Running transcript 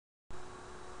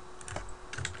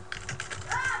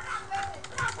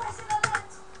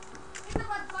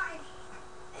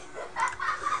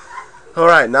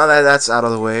Alright, now that that's out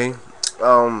of the way,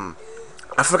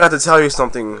 I forgot to tell you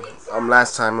something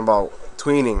last time about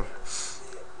tweening.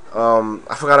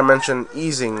 I forgot to mention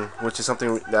easing, which is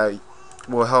something that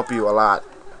will help you a lot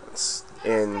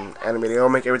in animating. It'll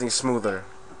make everything smoother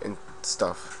and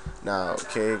stuff. Now,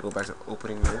 okay, go back to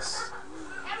opening this.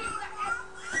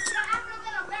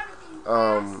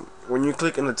 When you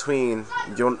click in the tween,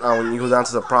 when you go down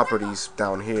to the properties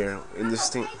down here in this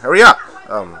thing, hurry up!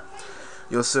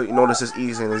 You'll see, notice this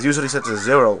easing is usually set to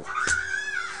 0,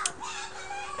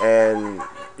 and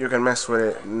you can mess with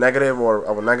it negative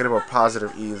or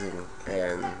positive easing,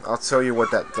 and I'll tell you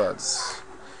what that does.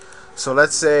 So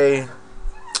let's say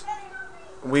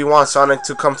we want Sonic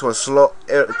to come to a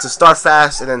to start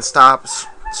fast and then stop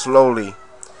slowly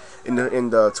in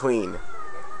the tween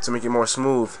to make it more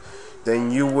smooth.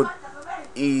 Then you would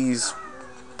ease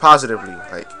positively,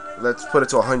 like let's put it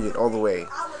to 100 all the way.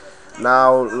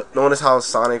 Now notice how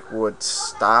Sonic would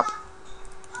stop.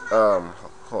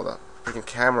 Hold up, freaking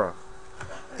camera.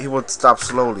 He would stop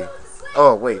slowly.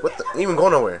 Oh wait, what the? He didn't even go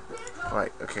nowhere.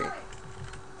 Right, okay.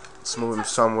 Let's move him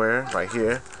somewhere right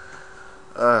here.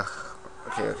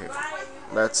 Okay.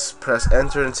 Let's press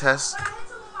enter and test.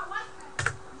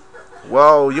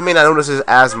 Well, you may not notice it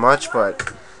as much,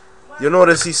 but you'll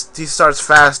notice he starts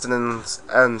fast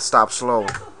and stops slow.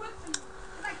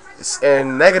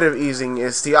 And negative easing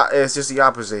is just the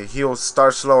opposite. He'll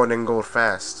start slow and then go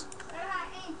fast.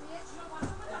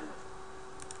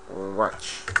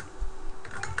 Watch.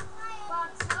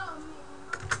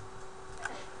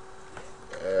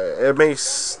 It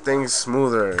makes things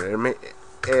smoother.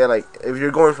 Like if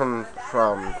you're going from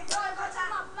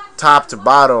top to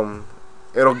bottom,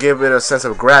 it'll give it a sense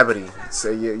of gravity.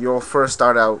 So you'll first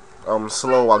start out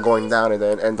slow while going down, and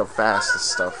then end up fast and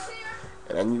stuff,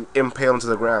 and then you impale into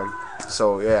the ground.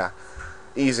 So yeah,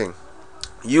 easing.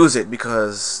 Use it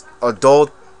because a dull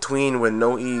tween with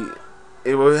no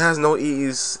it has no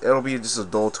ease. It'll be just a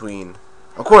dull tween.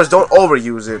 Of course, don't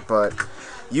overuse it, but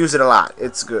use it a lot.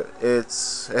 It's good. It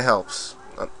helps.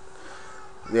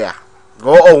 Yeah.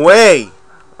 Go away.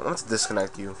 I'm going to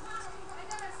disconnect you.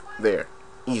 There.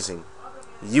 Easing.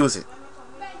 Use it.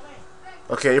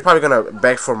 Okay, you're probably gonna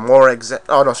beg for more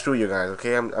Oh no, screw you guys.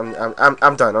 Okay, I'm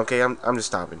done. Okay, I'm just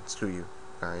stopping. Screw you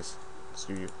guys.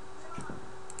 Screw you.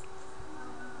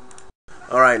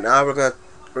 All right, now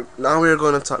we're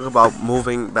gonna talk about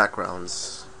moving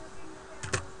backgrounds.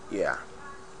 Yeah.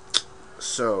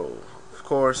 So, of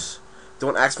course,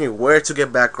 don't ask me where to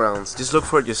get backgrounds. Just look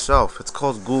for it yourself. It's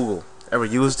called Google. Ever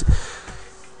used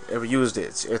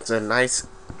it? It's a nice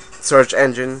search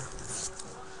engine.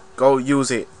 Go use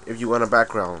it if you want a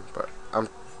background. But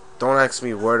don't ask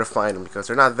me where to find them because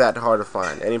they're not that hard to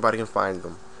find. Anybody can find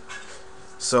them.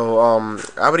 So I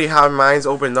already have mine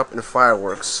opened up in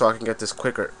Fireworks, so I can get this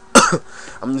quicker.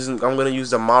 I'm gonna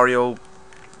use the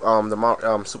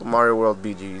Super Mario World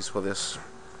BGs for this.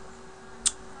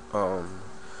 I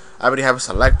already have it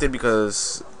selected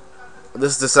because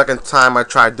this is the second time I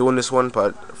tried doing this one,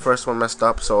 but first one messed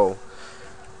up, so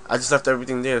I just left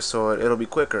everything there so it'll be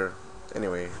quicker.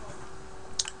 Anyway,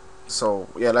 so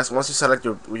yeah, once you select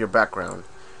your background,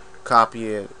 copy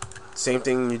it. Same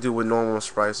thing you do with normal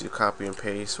sprites. You copy and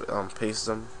paste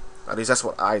them. At least that's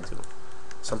what I do.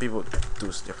 Some people do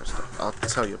different stuff. I'll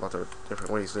tell you about the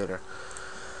different ways later.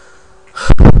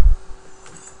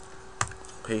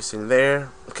 Paste in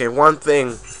there. Okay, one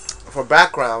thing for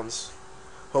backgrounds.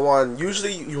 For one,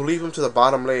 usually you leave them to the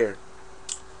bottom layer.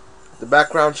 The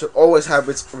background should always have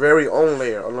its very own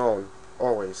layer alone,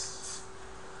 always.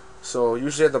 So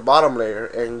usually at the bottom layer,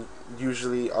 and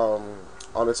usually on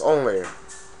its own layer.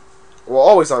 Well,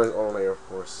 always on its own layer, of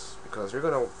course, because you're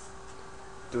gonna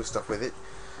do stuff with it.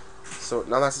 So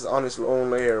now that's on its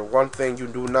own layer. One thing, you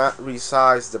do not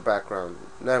resize the background.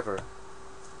 Never.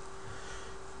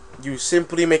 You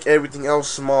simply make everything else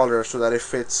smaller so that it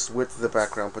fits with the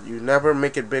background, but you never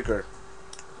make it bigger.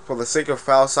 For the sake of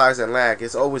file size and lag,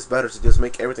 it's always better to just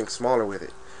make everything smaller with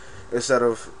it instead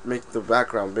of make the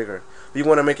background bigger. If you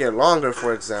want to make it longer,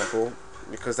 for example,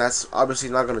 because that's obviously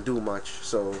not going to do much,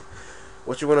 so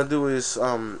what you want to do is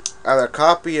either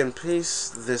copy and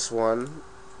paste this one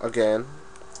again.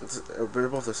 They're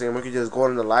both the same. We can just go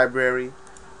in the library,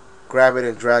 grab it,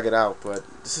 and drag it out, but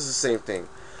this is the same thing.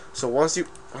 So once you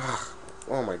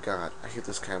oh my god, I hate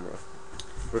this camera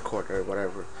recorder,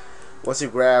 whatever. Once you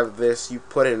grab this, you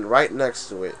put it right next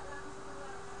to it.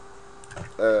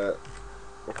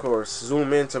 Of course,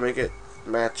 zoom in to make it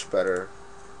match better.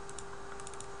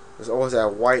 There's always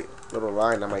that white little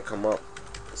line that might come up,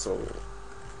 so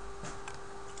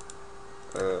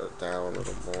down a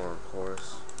little more, of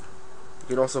course. You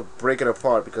can also break it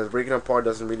apart, because breaking it apart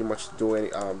doesn't really much do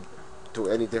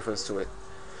any difference to it.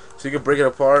 So you can break it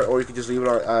apart, or you can just leave it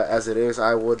on, as it is.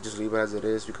 I would just leave it as it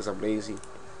is because I'm lazy.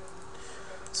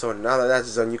 So now that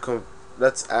that's done, you can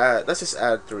let's just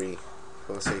add 3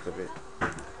 for the sake of it.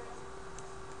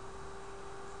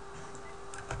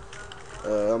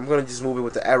 I'm gonna just move it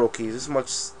with the arrow keys.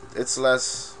 It's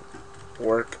less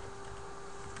work.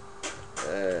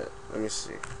 Let me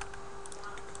see.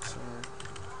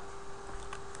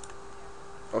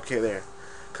 Okay, there.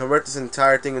 Convert this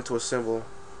entire thing into a symbol.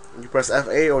 You press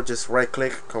F8 or just right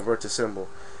click, convert to symbol.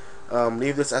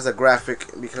 Leave this as a graphic,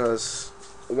 because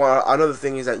another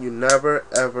thing is that you never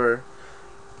ever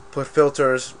put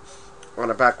filters on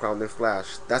a background in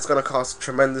Flash. That's gonna cause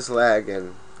tremendous lag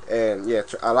and yeah,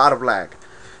 a lot of lag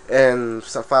and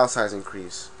some file size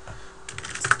increase.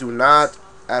 Do not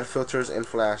add filters in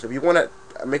Flash. If you want to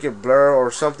make it blur or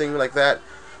something like that,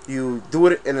 you do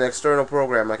it in an external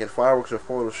program like in Fireworks or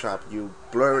Photoshop. You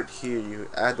blur it here, you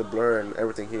add the blur and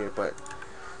everything here, but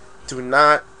do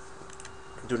not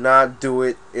do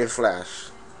it in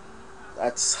Flash.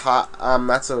 That's hot.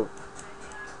 That's a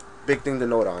big thing to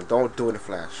note on. Don't do it in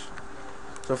Flash.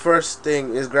 So first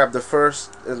thing is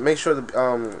make sure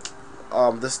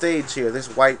the stage here, this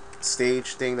white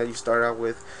stage thing that you start out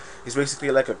with, is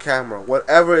basically like a camera.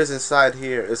 Whatever is inside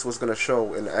here is what's gonna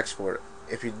show in the export.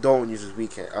 If you don't use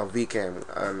VCam,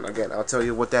 and again, I'll tell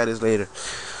you what that is later.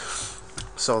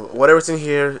 So whatever's in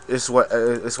here is what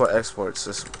exports.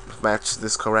 Just match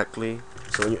this correctly.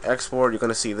 So when you export, you're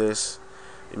gonna see this.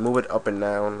 You move it up and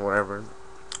down, whatever.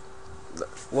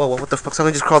 Whoa, what the fuck?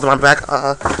 Something just crawled on my back.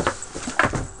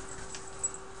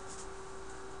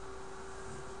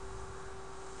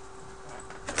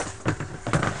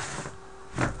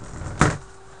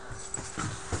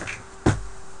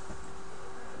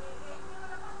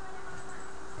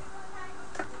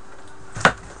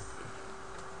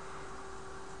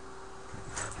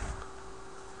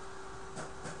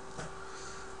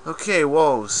 Okay,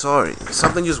 whoa, sorry.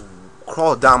 Something just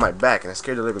crawled down my back and it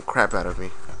scared the living crap out of me.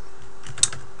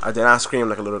 I did not scream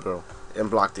like a little girl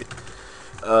and blocked it.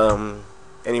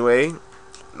 Anyway,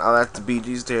 now that the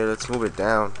BG's there, let's move it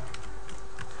down.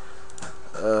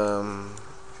 Oh,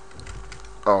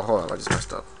 hold on, I just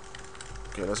messed up.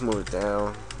 Okay, let's move it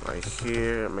down right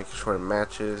here, make sure it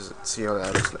matches. Let's see how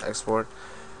that looks in the export.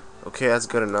 Okay, that's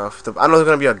good enough. I know there's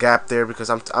gonna be a gap there because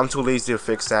I'm too lazy to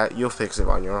fix that. You'll fix it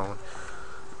on your own.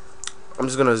 I'm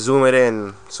just gonna zoom it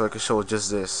in so I can show just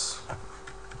this.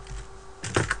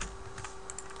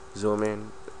 Zoom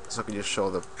in so I can just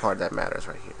show the part that matters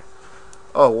right here.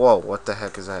 Oh, whoa, what the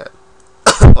heck is that?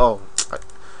 Oh,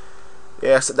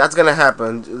 yeah, so that's gonna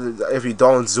happen if you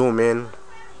don't zoom in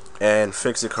and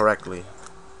fix it correctly.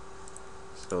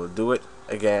 So do it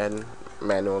again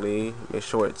manually. Make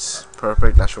sure it's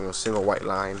perfect, not showing a single white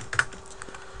line.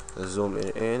 Zoom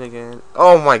it in again.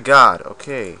 Oh my God.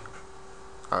 Okay.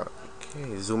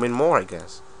 Okay, zoom in more, I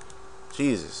guess.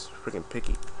 Jesus, freaking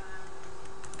picky.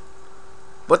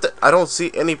 What the? I don't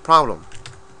see any problem.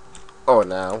 Oh,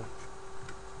 now.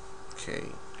 Okay.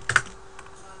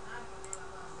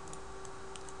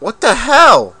 What the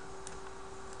hell?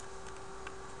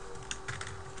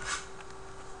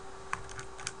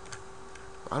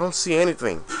 I don't see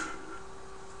anything.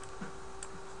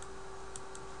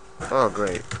 Oh,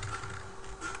 great.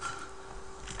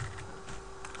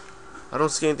 I don't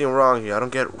see anything wrong here. I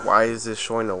don't get why is this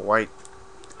showing a white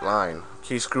line.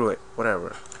 Okay, screw it.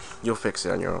 Whatever. You'll fix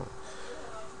it on your own.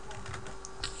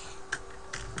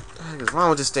 What the heck is wrong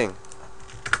with this thing?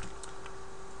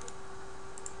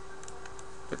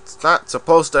 It's not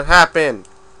supposed to happen.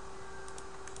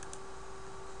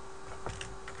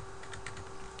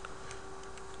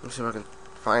 Let me see if I can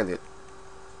find it.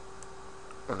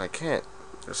 And I can't.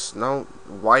 There's no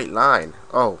white line.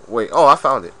 Oh, wait. Oh, I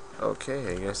found it.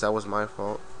 Okay, I guess that was my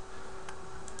fault.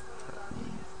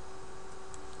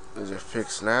 Is it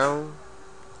fixed now?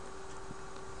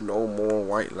 No more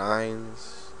white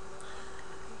lines.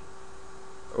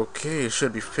 Okay, it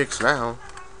should be fixed now.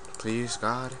 Please,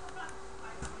 God.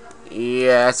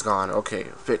 Yeah, it's gone. Okay,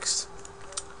 fixed.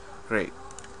 Great.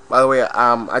 By the way,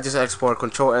 I just export.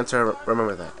 Control Enter.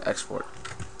 Remember that. Export.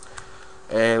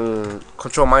 And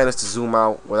Control minus to zoom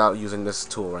out without using this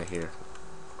tool right here.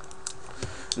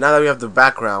 Now that we have the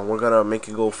background, we're gonna make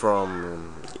it go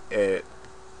from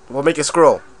we'll make it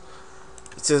scroll.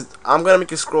 It says I'm gonna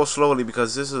make it scroll slowly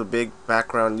because this is a big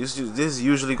background. This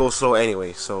usually goes slow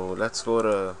anyway. So let's go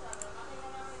to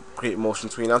create motion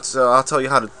tween. I'll tell you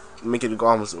how to make it go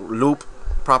on loop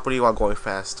properly while going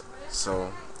fast.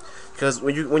 So because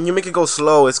when you make it go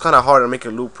slow, it's kind of hard to make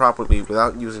it loop properly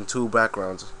without using two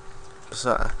backgrounds.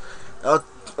 So I'll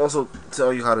also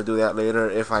tell you how to do that later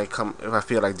if I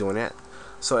feel like doing it.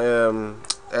 So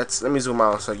let me zoom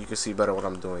out so you can see better what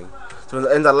I'm doing.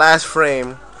 So in the last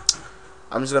frame,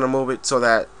 I'm just gonna move it so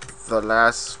that the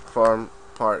last farm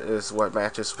part is what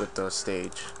matches with the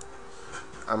stage.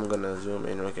 I'm gonna zoom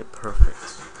in and make it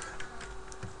perfect.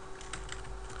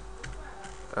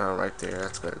 Right there,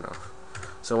 that's good enough.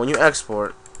 So when you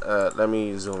export, let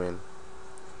me zoom in.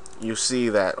 You see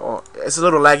that it's a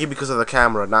little laggy because of the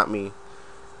camera, not me.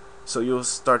 So you'll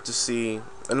start to see,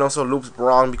 and also loops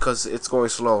wrong because it's going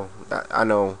slow. I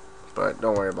know, but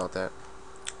don't worry about that.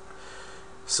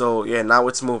 So yeah, now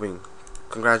it's moving.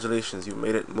 Congratulations, you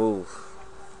made it move.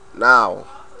 Now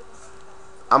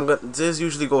this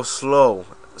usually goes slow.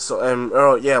 So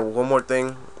yeah, one more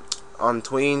thing on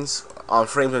tweens, on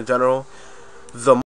frames in general, the